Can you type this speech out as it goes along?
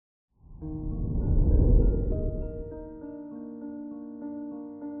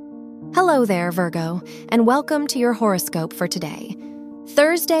Hello there, Virgo, and welcome to your horoscope for today,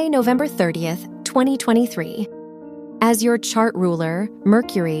 Thursday, November 30th, 2023. As your chart ruler,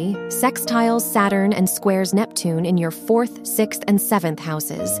 Mercury, sextiles Saturn and squares Neptune in your 4th, 6th, and 7th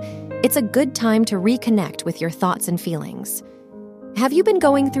houses, it's a good time to reconnect with your thoughts and feelings. Have you been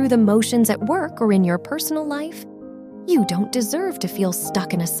going through the motions at work or in your personal life? You don't deserve to feel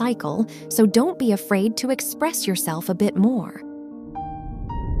stuck in a cycle, so don't be afraid to express yourself a bit more.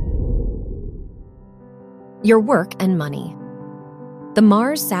 Your work and money. The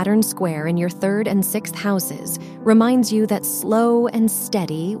Mars-Saturn square in your 3rd and 6th houses reminds you that slow and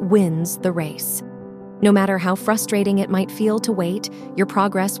steady wins the race. No matter how frustrating it might feel to wait, your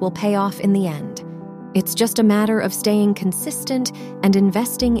progress will pay off in the end. It's just a matter of staying consistent and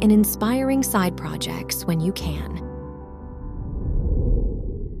investing in inspiring side projects when you can.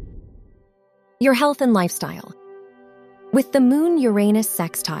 Your health and lifestyle. With the Moon-Uranus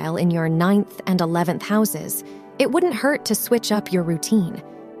sextile in your 9th and 11th houses, it wouldn't hurt to switch up your routine.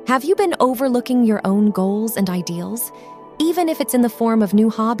 Have you been overlooking your own goals and ideals? Even if it's in the form of new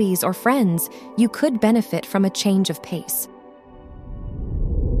hobbies or friends, you could benefit from a change of pace.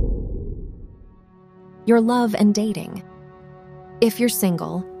 Your love and dating. If you're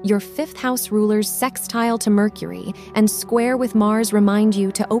single, your 5th house ruler's sextile to Mercury and square with Mars remind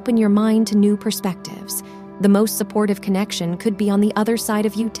you to open your mind to new perspectives. The most supportive connection could be on the other side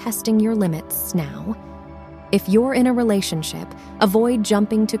of you testing your limits now. If you're in a relationship, avoid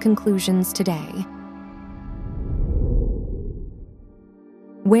jumping to conclusions today.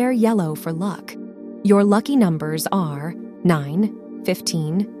 Wear yellow for luck. Your lucky numbers are 9,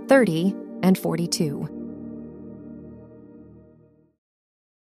 15, 30, and 42.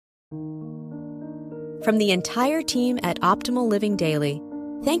 From the entire team at Optimal Living Daily,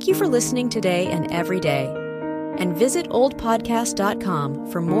 thank you for listening today and every day. And visit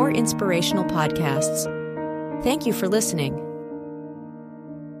oldpodcast.com for more inspirational podcasts. Thank you for listening.